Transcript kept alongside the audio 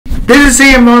This is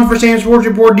Sam on for Sam's Sports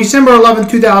Report, December 11,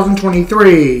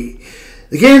 2023.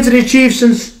 The Kansas City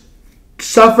Chiefs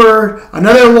suffer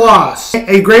another loss.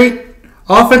 A great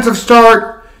offensive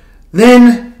start,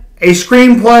 then a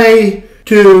screenplay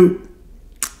to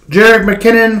Jerick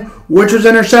McKinnon, which was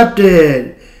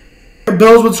intercepted. The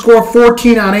Bills would score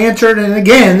 14 unanswered, and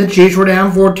again, the Chiefs were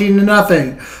down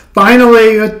 14-0.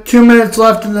 Finally, with 2 minutes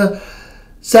left in the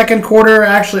second quarter,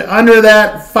 actually under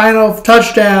that final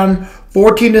touchdown,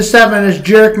 14-7, as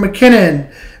Jerick McKinnon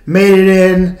made it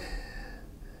in.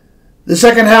 The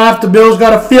second half, the Bills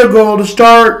got a field goal to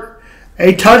start,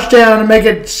 a touchdown to make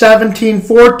it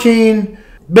 17-14.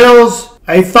 Bills,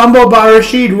 a fumble by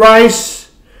Rashid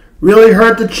Rice really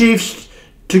hurt the Chiefs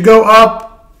to go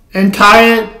up and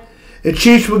tie it. The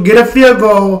Chiefs would get a field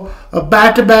goal of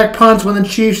back-to-back punts when the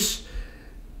Chiefs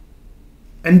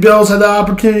and Bills had the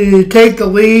opportunity to take the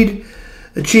lead.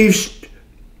 The Chiefs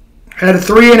had a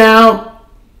 3-and-out,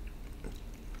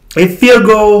 a field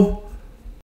goal,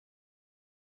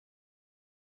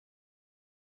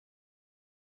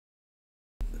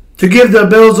 to give the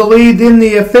Bills a lead. Then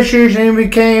the officiating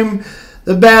became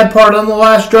the bad part on the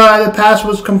last drive. The pass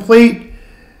was complete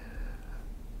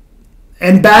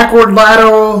and backward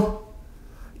lateral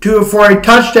for a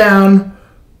touchdown,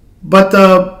 but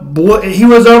he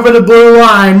was over the blue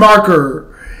line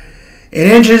marker in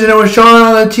inches, and it was shown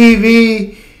on the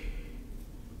TV.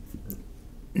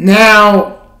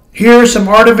 Now, here's some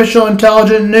artificial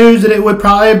intelligence news that it would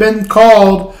probably have been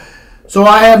called, so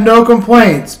I have no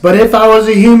complaints. But if I was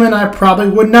a human, I probably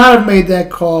would not have made that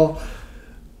call.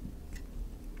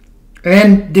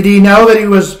 And did he know that he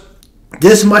was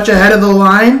this much ahead of the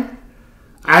line?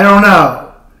 I don't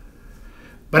know.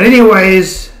 But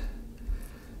anyways,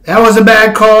 that was a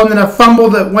bad call, and then a fumble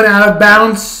that went out of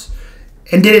bounds.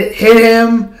 And did it hit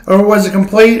him, or was it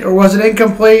complete, or was it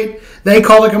incomplete? They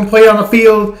called it complete on the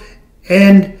field,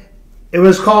 and it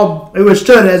was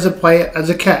stood as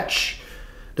a catch.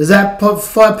 Does that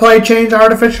play change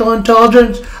artificial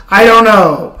intelligence? I don't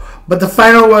know. But the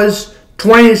final was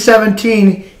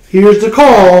 20-17. Here's the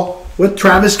call with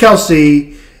Travis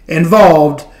Kelce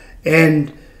involved,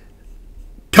 and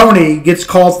Tony gets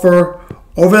called for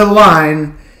over the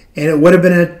line, and it would have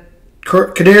been a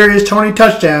Kadarius Toney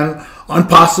touchdown on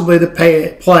possibly the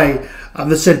play of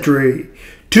the century.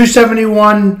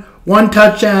 271, one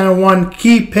touchdown, and one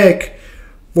key pick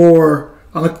on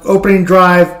the opening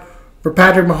drive for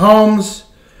Patrick Mahomes.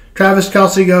 Travis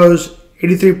Kelce goes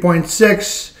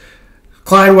 83.6.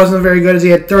 Clyde wasn't very good as he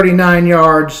had 39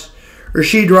 yards.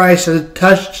 Rashid Rice has a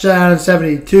touchdown and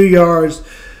 72 yards.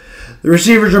 The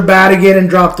receivers are bad again and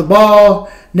dropped the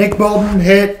ball. Nick Bolton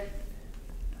hit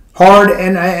hard,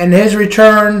 and his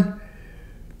return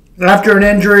after an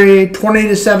injury,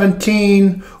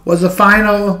 20-17 was the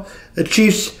final. The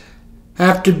Chiefs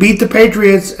have to beat the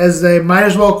Patriots, as they might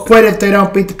as well quit if they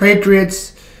don't beat the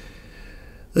Patriots.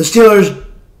 The Steelers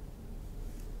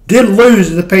did lose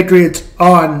to the Patriots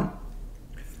on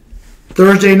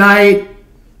Thursday night.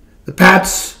 The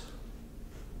Pats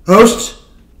host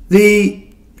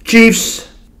the Chiefs.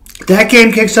 That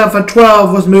game kicks off at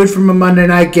 12, was moved from a Monday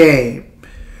night game.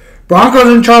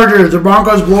 Broncos and Chargers. The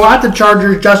Broncos blow out the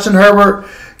Chargers. Justin Herbert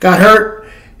got hurt.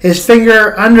 His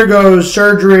finger undergoes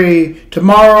surgery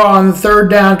tomorrow on the third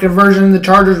down conversion. The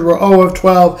Chargers were 0 of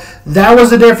 12. That was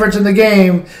the difference in the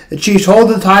game. The Chiefs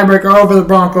hold the tiebreaker over the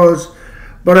Broncos,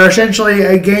 but are essentially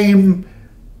a game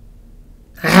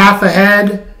a half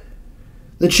ahead.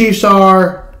 The Chiefs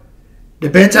are,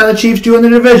 depends how the Chiefs do in the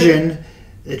division.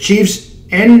 The Chiefs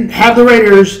have the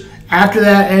Raiders after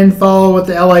that, and follow with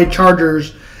the LA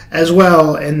Chargers as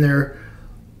well in their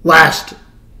last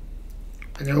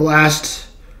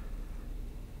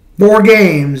 4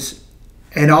 games,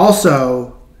 and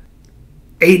also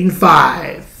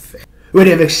 8-5. Would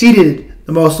have exceeded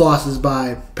the most losses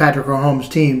by Patrick Mahomes'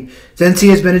 team since he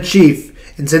has been a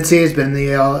Chief and since he has been in the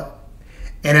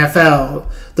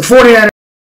NFL. The 49ers.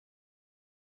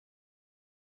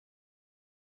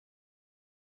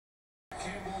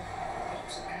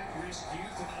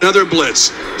 Another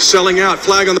blitz, selling out,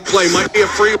 flag on the play, might be a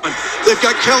free one. They've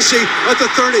got Kelce at the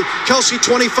 30, Kelce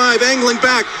 25, angling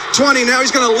back, 20, now he's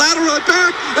going to lateral it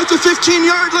back at the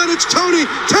 15-yard line. It's Tony,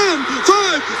 10,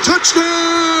 5,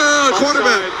 touchdown,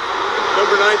 quarterback.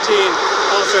 Number 19,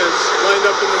 offense, lined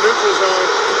up in the neutral zone,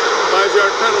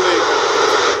 5-yard penalty.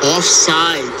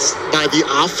 Offsides by the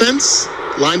offense,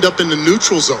 lined up in the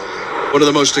neutral zone. One of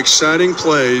the most exciting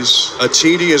plays. A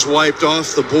TD is wiped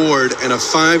off the board and a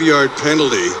 5-yard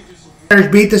penalty.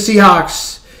 Beat the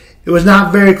Seahawks. It was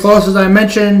not very close, as I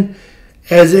mentioned,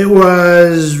 as it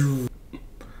was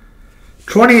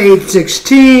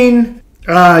 28-16.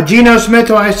 Geno Smith,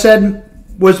 who I said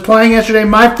was playing yesterday,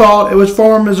 my fault. It was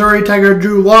former Missouri Tiger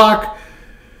Drew Lock,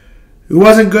 who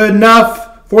wasn't good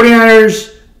enough.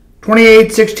 49ers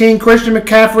 28-16. Christian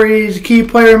McCaffrey is a key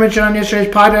player mentioned on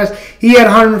yesterday's podcast. He had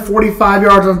 145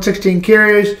 yards on 16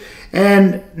 carries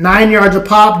and 9 yards a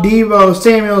pop. Deebo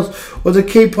Samuels was a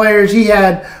key player. He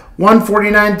had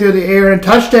 149 through the air and a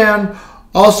touchdown.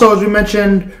 Also, as we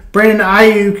mentioned, Brandon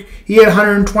Ayuk, he had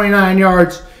 129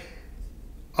 yards.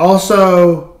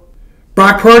 Also,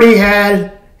 Brock Purdy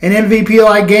had an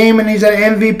MVP-like game, and he's had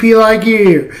an MVP-like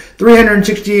year.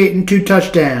 368 and 2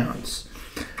 touchdowns.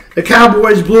 The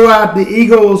Cowboys blew out the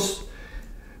Eagles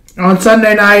on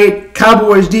Sunday night.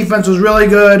 Cowboys' defense was really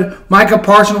good. Micah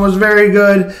Parsons was very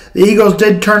good. The Eagles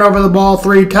did turn over the ball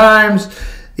 3 times.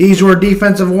 These were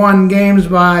defensive-won games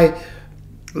by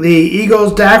the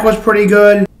Eagles. Dak was pretty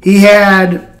good. He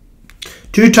had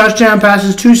 2 touchdown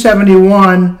passes,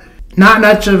 271. Not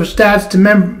much of stats to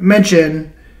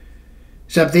mention,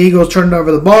 except the Eagles turned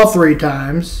over the ball 3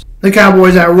 times. The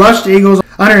Cowboys outrushed the Eagles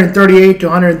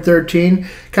 138-113.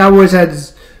 Cowboys had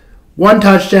 1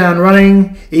 touchdown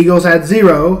running. Eagles had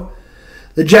 0.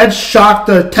 The Jets shocked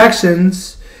the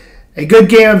Texans. A good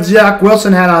game of Zach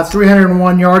Wilson had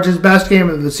 301 yards, his best game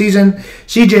of the season.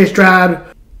 C.J.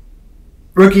 Stroud,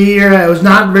 rookie year, it was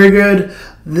not very good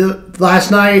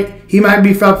last night. He might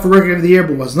be up for rookie of the year,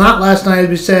 but was not last night, as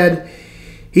we said.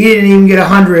 He didn't even get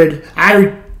 100. I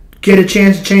would get a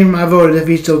chance to change my vote if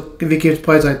he keeps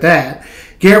plays like that.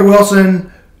 Garrett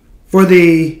Wilson for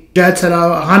the Jets had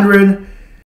 100.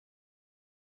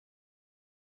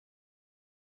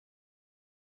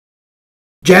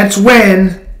 Jets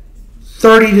win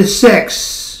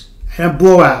 30-6 and a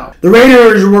blowout. The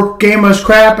Raiders' game was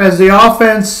crap as the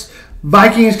offense.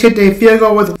 Vikings kicked a field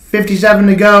goal with 57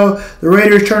 to go. The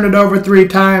Raiders turned it over 3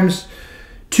 times,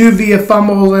 2 via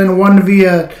fumbles and 1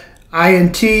 via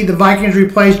INT. The Vikings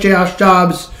replaced Josh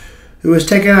Dobbs, who was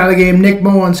taken out of the game. Nick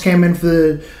Mullins came in for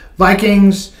the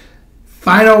Vikings.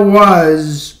 Final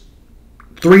was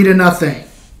 3-0.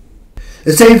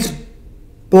 The Saints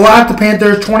blow out the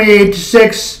Panthers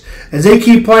 28-6 as they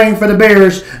keep playing for the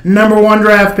Bears' #1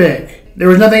 draft pick. There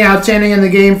was nothing outstanding in the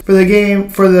game. For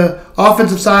the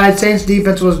offensive side, Saints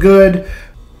defense was good.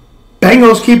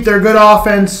 Bengals keep their good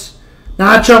offense.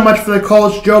 Not so much for the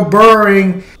Colts. Jake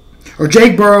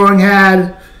Burrowing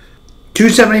had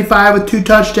 275 with 2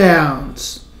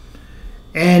 touchdowns.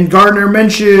 And Gardner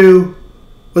Minshew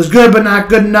was good but not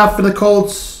good enough for the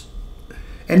Colts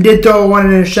and did throw 1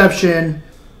 interception.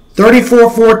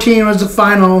 34-14 was the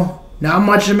final. Not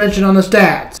much to mention on the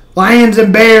stats. Lions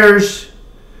and Bears.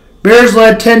 Bears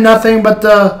led 10-0, but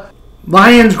the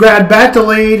Lions grabbed back the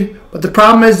lead. But the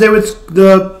problem is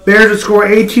the Bears would score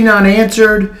 18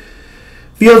 unanswered.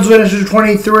 Fields finishes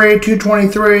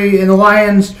 223, and the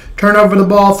Lions turn over the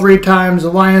ball 3 times.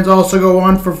 The Lions also go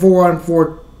 1 for 4 on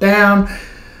 4th down.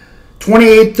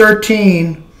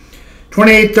 28-13.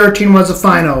 28-13 was the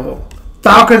final.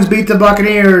 Falcons beat the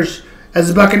Buccaneers as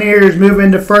the Buccaneers move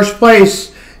into first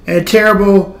place in a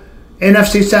terrible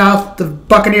NFC South. The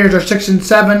Buccaneers are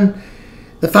 6-7.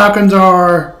 The Falcons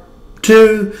are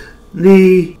 2.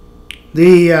 The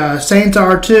Saints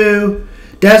are 2.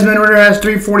 Desmond Ridder has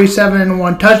 347 and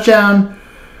 1 touchdown.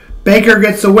 Baker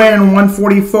gets the win,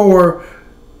 144,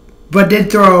 but did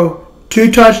throw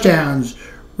 2 touchdowns.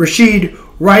 Rashid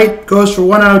Wright goes for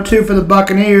 102 for the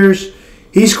Buccaneers.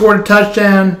 He scored a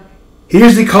touchdown.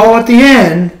 Here's the call at the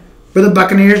end for the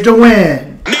Buccaneers to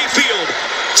win. Mayfield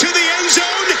to the end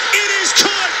zone. It is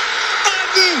caught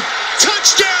on the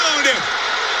touchdown.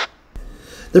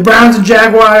 The Browns and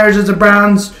Jaguars, as the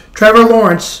Browns, Trevor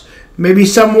Lawrence, maybe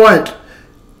somewhat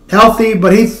healthy,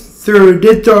 but he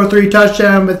did throw 3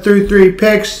 touchdowns, but threw 3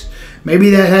 picks. Maybe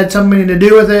that had something to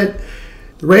do with it.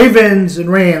 The Ravens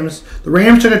and Rams. The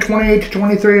Rams took a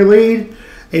 28-23 lead.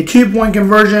 A 2-point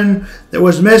conversion that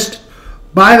was missed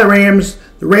by the Rams.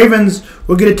 The Ravens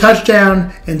will get a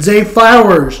touchdown, and Zay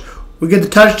Flowers will get the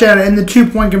touchdown and the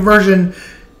 2-point conversion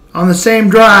on the same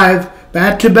drive,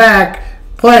 back-to-back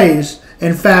plays.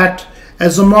 In fact,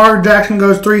 as Lamar Jackson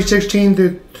goes 316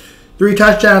 through 3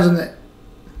 touchdowns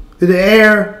through the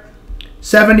air,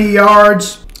 70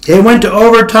 yards. It went to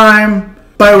overtime,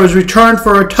 but it was returned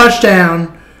for a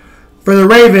touchdown for the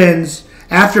Ravens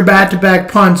after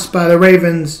back-to-back punts by the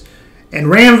Ravens. And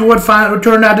Rams would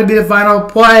turn out to be the final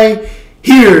play.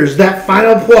 Here's that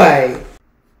final play.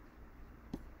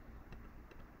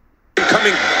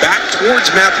 Coming back towards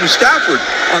Matthew Stafford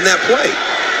on that play.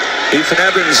 Ethan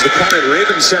Evans, the punter.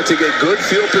 Ravens set to get good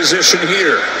field position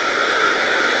here.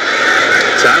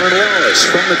 Tyron Wallace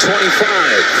from the 25.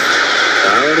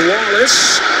 Aaron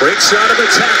Wallace breaks out of a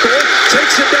tackle,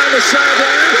 takes it down the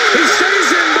sideline. He stays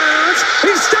in bounds.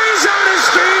 He stays on his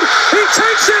feet. He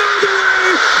takes it all the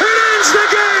way. It ends the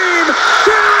game.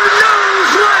 There are no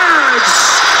flags.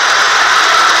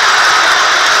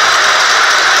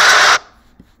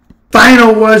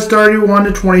 Final was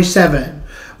 31-27.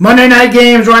 Monday night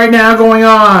games right now going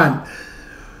on.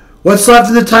 What's left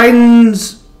of the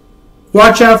Titans?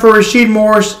 Watch out for Rasheed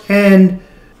Morris and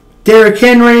Derrick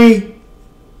Henry.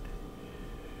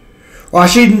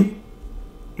 Washington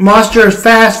Monster is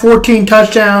fast, 14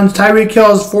 touchdowns. Tyreek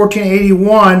Hill is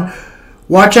 1481.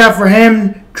 Watch out for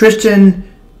him, Tristan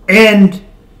and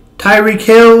Tyreek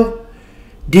Hill.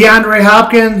 DeAndre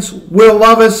Hopkins, Will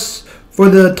Levis for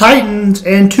the Titans,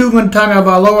 and Tua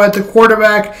Tagovailoa at the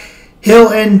quarterback. Hill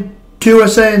and Tua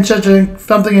saying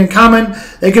something in common.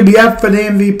 They could be up for the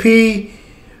MVP,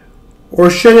 or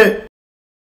should it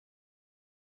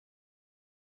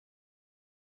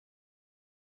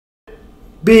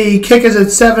be? Kick is at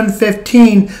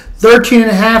 7:15.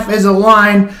 13.5 is a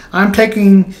line. I'm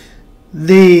taking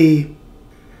the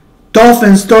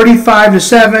Dolphins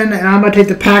 35-7, and I'm going to take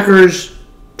the Packers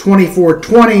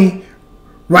 24-20.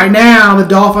 Right now, the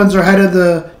Dolphins are ahead of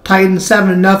the Titans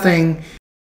 7-0.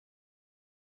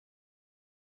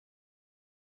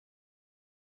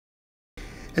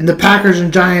 And the Packers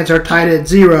and Giants are tied at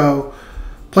 0.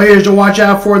 Players to watch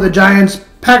out for the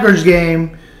Giants-Packers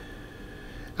game.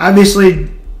 Obviously,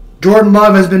 Jordan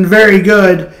Love has been very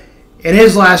good in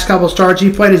his last couple starts.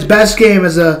 He played his best game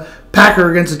as a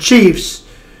Packer against the Chiefs.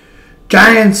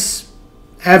 Giants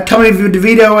have Tommy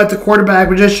DeVito at the quarterback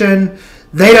position.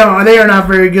 They are not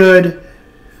very good.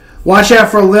 Watch out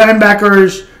for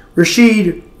linebackers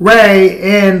Rashid Ray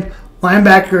and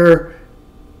linebacker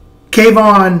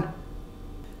Kayvon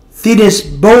Thetis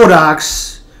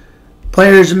Bulldogs.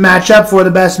 Players match up for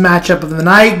the best matchup of the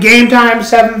night. Game time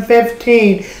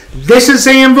 7:15. This is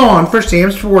Sam Vaughn for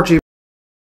Sam Sports.